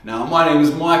Now, my name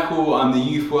is Michael, I'm the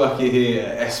youth worker here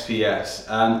at SPS,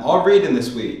 and our reading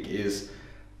this week is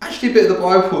actually a bit of the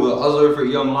Bible that us over at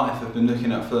Young Life have been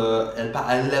looking at for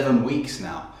about 11 weeks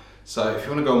now. So if you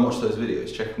want to go and watch those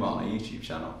videos, check them out on our YouTube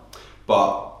channel.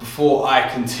 But before I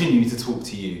continue to talk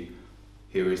to you,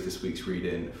 here is this week's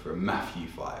reading from Matthew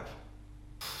 5.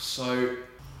 So,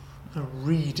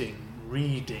 Reading.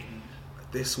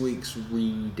 this week's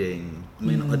reading,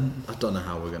 I don't know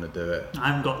how we're going to do it.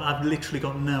 I've literally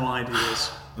got no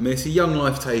ideas. I mean, it's a Young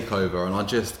Life takeover, and I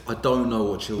don't know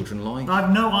what children like.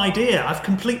 I've no idea. I've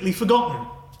completely forgotten.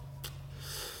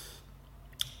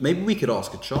 Maybe we could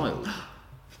ask a child.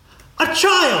 A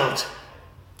child!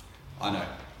 I know.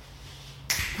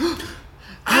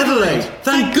 Adelaide,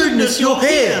 thank goodness you're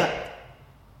here!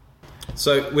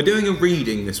 So, we're doing a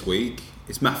reading this week.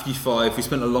 It's Matthew 5. We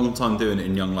spent a long time doing it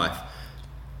in Young Life.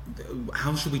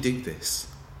 How should we do this?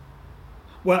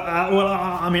 Well,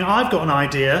 I mean, I've got an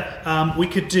idea. We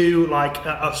could do like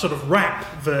a sort of rap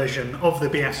version of the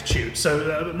Beatitudes.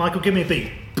 So, Michael, give me a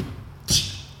beat.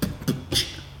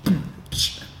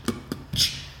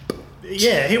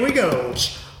 Yeah, here we go.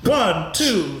 1,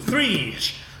 2, 3.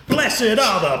 Blessed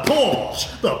are the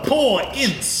poor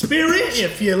in spirit.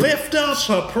 If you lift up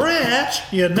a prayer,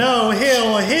 you know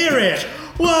he'll hear it.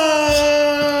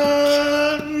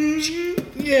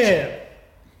 Yeah.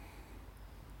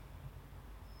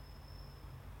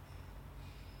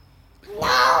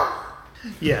 No.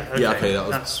 Yeah. Okay.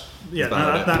 Yeah.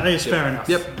 Okay. That is fair enough.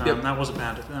 Yep. That was a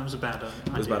bad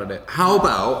idea. How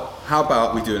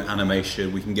about we do an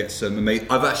animation? We can get some.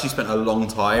 I've actually spent a long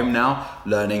time now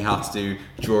learning how to do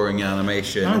drawing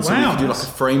animation. Oh, and so wow. we can do like a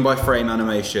frame by frame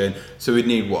animation. So we'd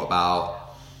need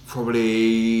about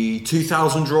probably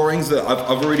 2,000 drawings that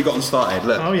I've already gotten started.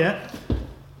 Look. Oh yeah.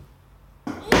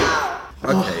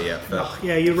 Okay. Yeah. Fair.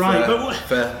 Yeah, you're right.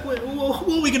 Fair. But what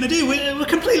are we going to do? We're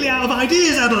completely out of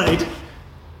ideas, Adelaide.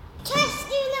 Just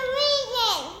do the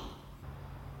reading.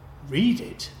 Read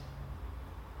it.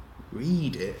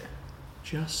 Read it.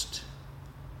 Just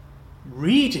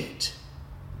read it.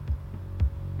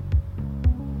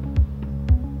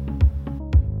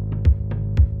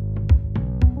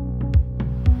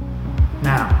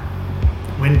 Now,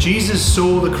 when Jesus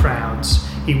saw the crowds,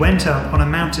 he went up on a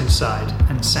mountainside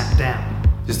and sat down.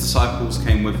 His disciples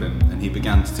came with him, and he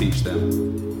began to teach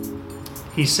them.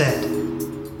 He said,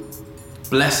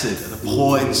 "Blessed are the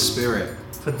poor in spirit.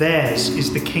 "For theirs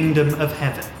is the kingdom of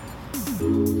heaven.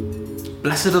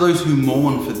 Blessed are those who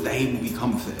mourn, for they will be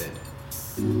comforted.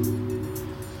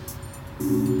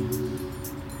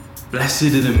 Blessed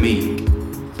are the meek.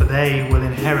 For they will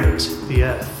inherit the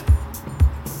earth.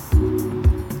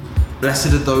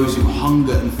 Blessed are those who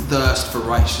hunger and thirst for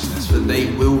righteousness, for they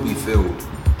will be filled.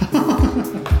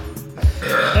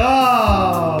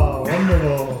 Oh,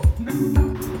 wonderful.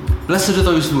 Blessed are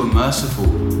those who are merciful.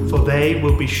 For they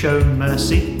will be shown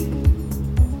mercy.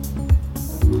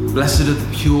 Blessed are the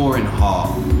pure in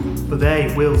heart. For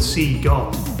they will see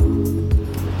God.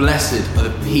 Blessed are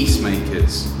the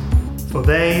peacemakers. For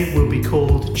they will be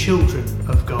called children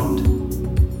of God.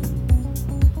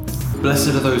 Blessed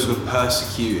are those who are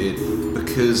persecuted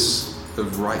because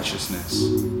of righteousness.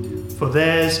 For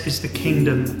theirs is the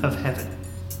kingdom of heaven.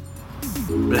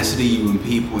 Blessed are you when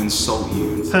people insult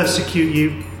you, Persecute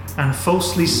you and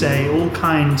falsely say all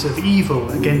kinds of evil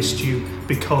against you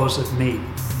because of me.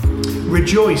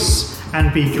 Rejoice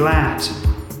and be glad,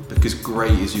 because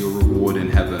great is your reward in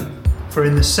heaven. for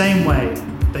in the same way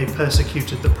they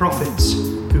persecuted the prophets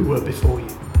who were before you."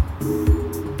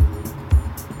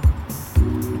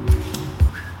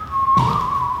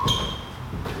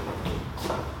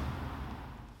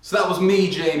 So that was me,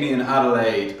 Jamie and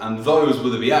Adelaide, and those were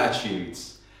the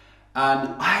Beatitudes.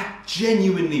 And I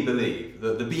genuinely believe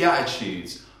that the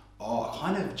Beatitudes are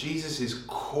kind of Jesus'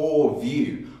 core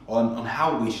view on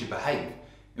how we should behave.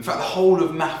 In fact, the whole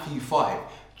of Matthew 5,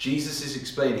 Jesus is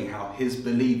explaining how his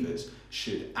believers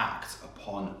should act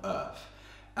upon earth.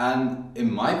 And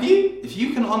in my view, if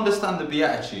you can understand the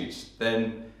Beatitudes,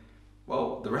 then,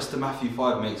 well, the rest of Matthew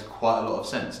 5 makes quite a lot of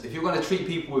sense. If you're going to treat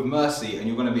people with mercy and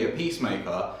you're going to be a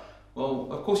peacemaker, well,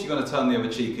 of course you're going to turn the other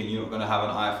cheek and you're not going to have an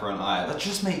eye for an eye. That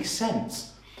just makes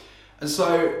sense. And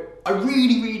so I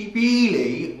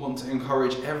really want to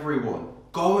encourage everyone.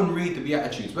 Go and read the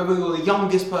Beatitudes. Whether you're the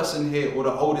youngest person here or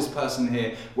the oldest person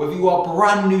here, whether you are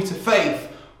brand new to faith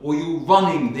or you're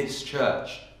running this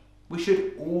church, we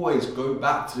should always go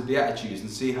back to the Beatitudes and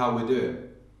see how we're doing.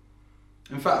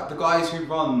 In fact, the guys who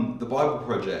run the Bible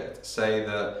Project say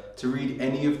that to read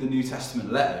any of the New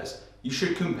Testament letters, you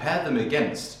should compare them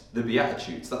against the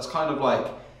Beatitudes. That's kind of like,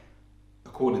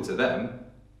 according to them,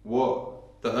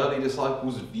 what the early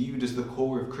disciples viewed as the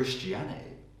core of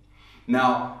Christianity.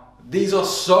 Now, these are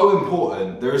so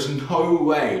important, there is no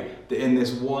way that in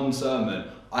this one sermon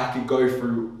I could go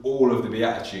through all of the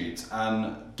Beatitudes.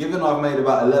 And given I've made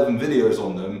about 11 videos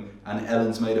on them, and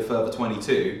Ellen's made a further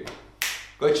 22,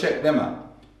 go check them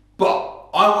out. But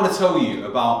I want to tell you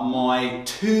about my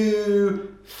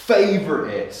two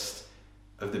favouriteest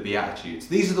of the Beatitudes.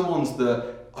 These are the ones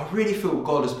that I really feel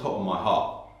God has put on my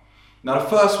heart. Now, the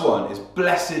first one is,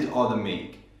 blessed are the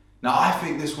meek. Now, I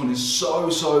think this one is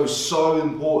so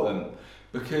important,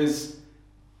 because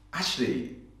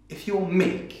actually, if you're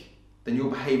meek, then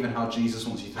you're behaving how Jesus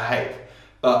wants you to behave.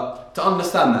 But to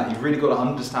understand that, you've really got to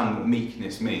understand what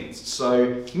meekness means.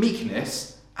 So,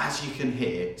 meekness, as you can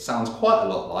hear, sounds quite a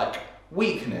lot like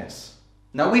weakness.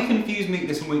 Now, we confuse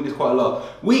meekness and weakness quite a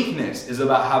lot. Weakness is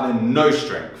about having no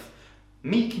strength.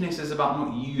 Meekness is about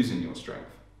not using your strength.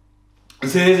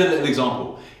 So here's a little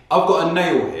example. I've got a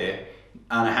nail here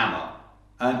and a hammer.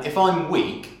 And if I'm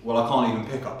weak, well, I can't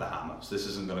even pick up the hammer, so this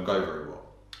isn't going to go very well.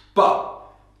 But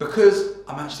because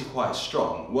I'm actually quite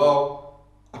strong, well,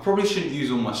 I probably shouldn't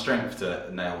use all my strength to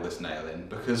nail this nail in,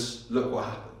 because look what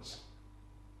happens.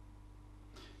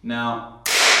 Now,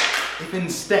 if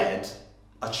instead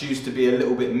I choose to be a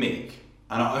little bit meek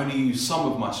and I only use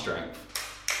some of my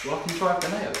strength, well, I can drive the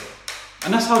nail in.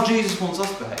 And that's how Jesus wants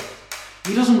us to behave.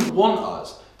 He doesn't want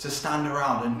us to stand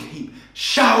around and keep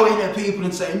shouting at people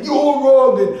and saying, you're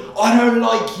wrong, and I don't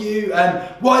like you, and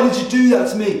why did you do that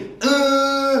to me?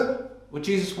 What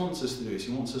Jesus wants us to do is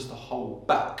he wants us to hold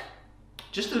back.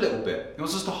 Just a little bit. He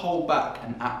wants us to hold back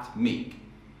and act meek.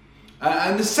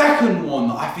 And the second one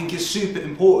that I think is super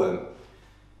important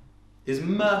is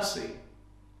mercy.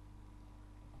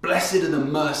 Blessed are the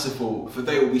merciful, for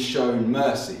they will be shown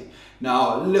mercy.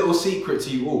 Now, a little secret to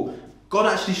you all. God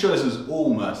actually shows us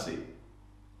all mercy.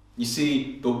 You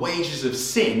see, the wages of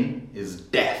sin is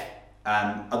death.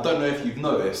 And I don't know if you've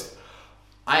noticed,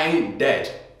 I ain't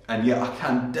dead. And yet I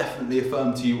can definitely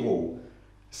affirm to you all,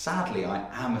 sadly, I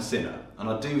am a sinner. And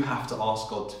I do have to ask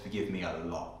God to forgive me a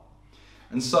lot.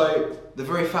 And so, the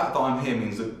very fact that I'm here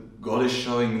means that God is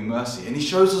showing me mercy. And he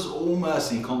shows us all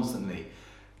mercy constantly.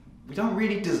 We don't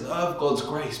really deserve God's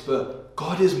grace, but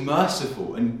God is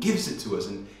merciful and gives it to us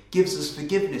and gives us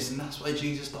forgiveness, and that's why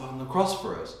Jesus died on the cross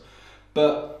for us.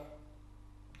 But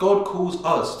God calls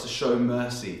us to show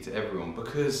mercy to everyone,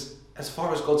 because as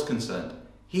far as God's concerned,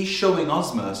 he's showing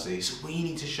us mercy, so we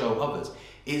need to show others.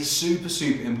 It's super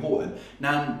important.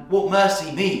 Now, what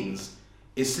mercy means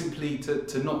is simply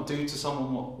to not do to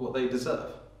someone what they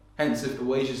deserve. Hence, if the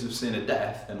wages of sin are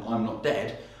death and I'm not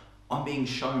dead, I'm being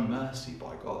shown mercy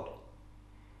by God.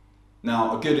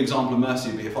 Now, a good example of mercy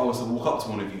would be if I was to walk up to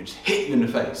one of you and just hit you in the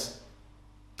face.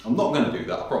 I'm not going to do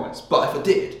that, I promise. But if I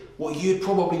did, what you'd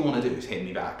probably want to do is hit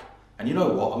me back. And you know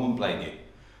what? I wouldn't blame you.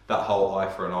 That whole eye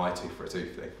for an eye, tooth for a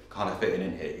tooth thing. Kind of fitting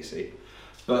in here, you see.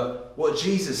 But what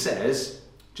Jesus says,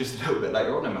 just a little bit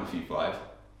later on in Matthew 5,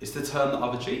 is to turn the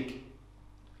other cheek.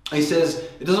 He says,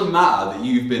 it doesn't matter that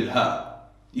you've been hurt.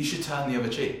 You should turn the other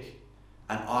cheek.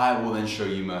 And I will then show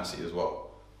you mercy as well.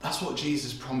 That's what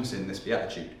Jesus promised in this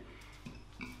beatitude.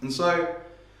 And so,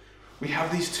 we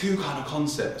have these two kind of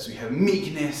concepts. We have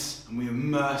meekness and we have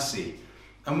mercy.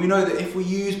 And we know that if we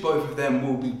use both of them,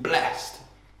 we'll be blessed.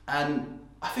 And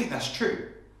I think that's true.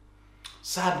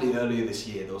 Sadly, earlier this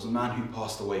year, there was a man who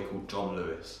passed away called John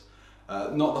Lewis.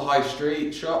 Not the high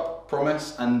street shop,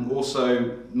 promise, and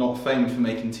also not famed for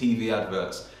making TV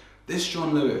adverts. This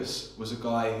John Lewis was a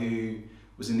guy who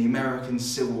was in the American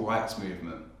Civil Rights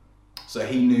Movement. So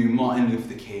he knew Martin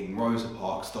Luther King, Rosa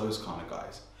Parks, those kind of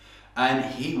guys. And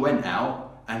he went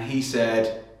out and he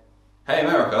said, hey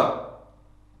America,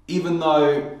 even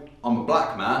though I'm a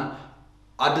black man,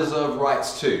 I deserve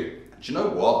rights too. And do you know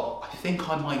what? I think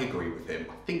I might agree with him.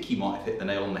 I think he might have hit the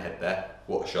nail on the head there.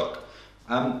 What a shock.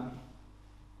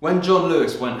 When John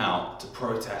Lewis went out to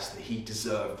protest that he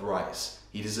deserved rights,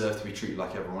 he deserved to be treated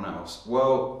like everyone else,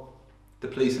 well, the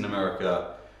police in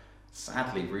America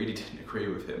sadly really didn't agree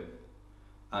with him.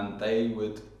 And they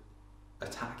would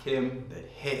attack him, they'd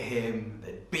hit him,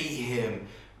 they'd beat him,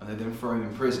 and they'd then throw him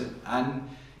in prison. And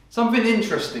something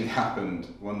interesting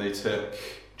happened when they took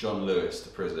John Lewis to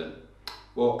prison.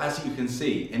 Well, as you can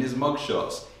see in his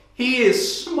mugshots, he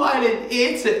is smiling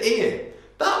ear to ear.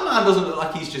 That man doesn't look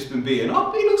like he's just been beaten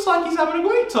up, he looks like he's having a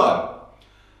great time.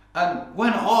 And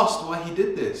when asked why he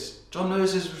did this, John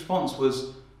Lewis's response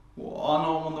was, well, I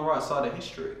know I'm on the right side of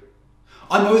history.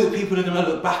 I know that people are going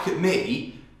to look back at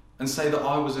me and say that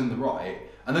I was in the right,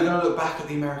 and they're going to look back at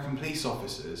the American police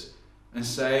officers and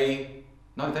say,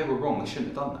 no, they were wrong, they shouldn't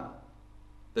have done that.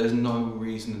 There's no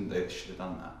reason they should have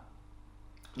done that.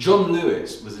 John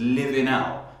Lewis was living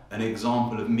out an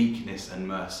example of meekness and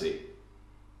mercy.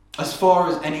 As far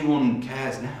as anyone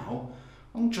cares now,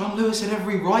 well, John Lewis had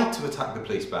every right to attack the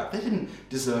police back. They didn't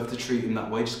deserve to treat him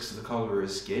that way just because of the colour of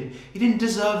his skin. He didn't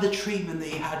deserve the treatment that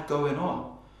he had going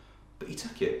on. But he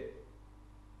took it.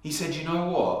 He said, you know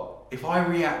what? If I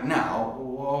react now,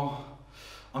 well,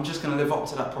 I'm just going to live up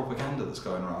to that propaganda that's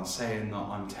going around saying that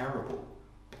I'm terrible.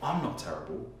 But I'm not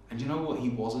terrible. And you know what? He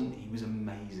wasn't. He was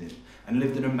amazing and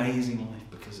lived an amazing life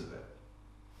because of it.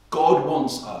 God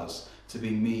wants us to be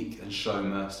meek and show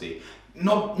mercy.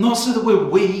 Not so that we're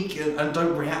weak and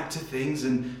don't react to things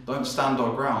and don't stand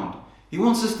our ground. He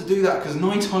wants us to do that because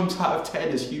 9 times out of 10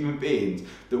 as human beings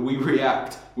that we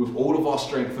react with all of our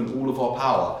strength and all of our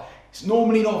power, it's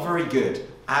normally not very good.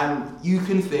 And you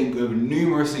can think of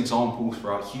numerous examples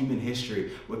throughout human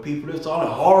history where people have done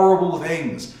horrible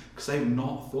things because they've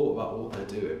not thought about what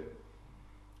they're doing.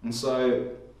 And so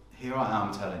here I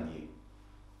am telling you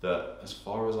that as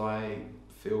far as I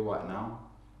feel right now,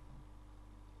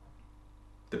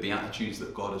 the Beatitudes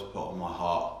that God has put on my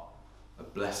heart are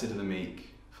blessed are the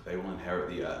meek, for they will inherit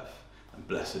the earth, and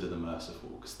blessed are the merciful,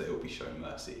 because they will be shown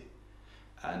mercy.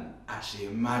 And actually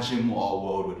imagine what our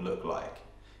world would look like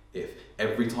if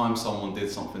every time someone did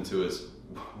something to us,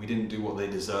 we didn't do what they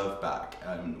deserved back,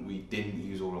 and we didn't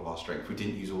use all of our strength, we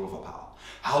didn't use all of our power.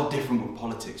 How different would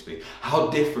politics be? How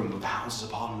different would the Houses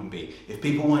of Parliament be if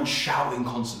people weren't shouting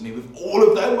constantly with all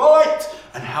of their might?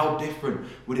 And how different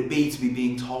would it be to be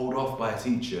being told off by a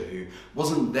teacher who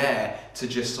wasn't there to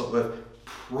just sort of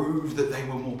prove that they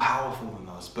were more powerful than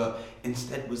us, but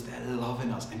instead was there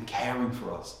loving us and caring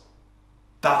for us?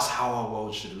 That's how our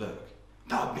world should look.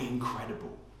 That would be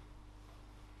incredible.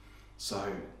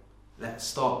 So let's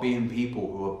start being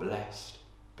people who are blessed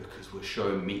because we're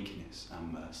showing meekness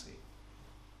and mercy.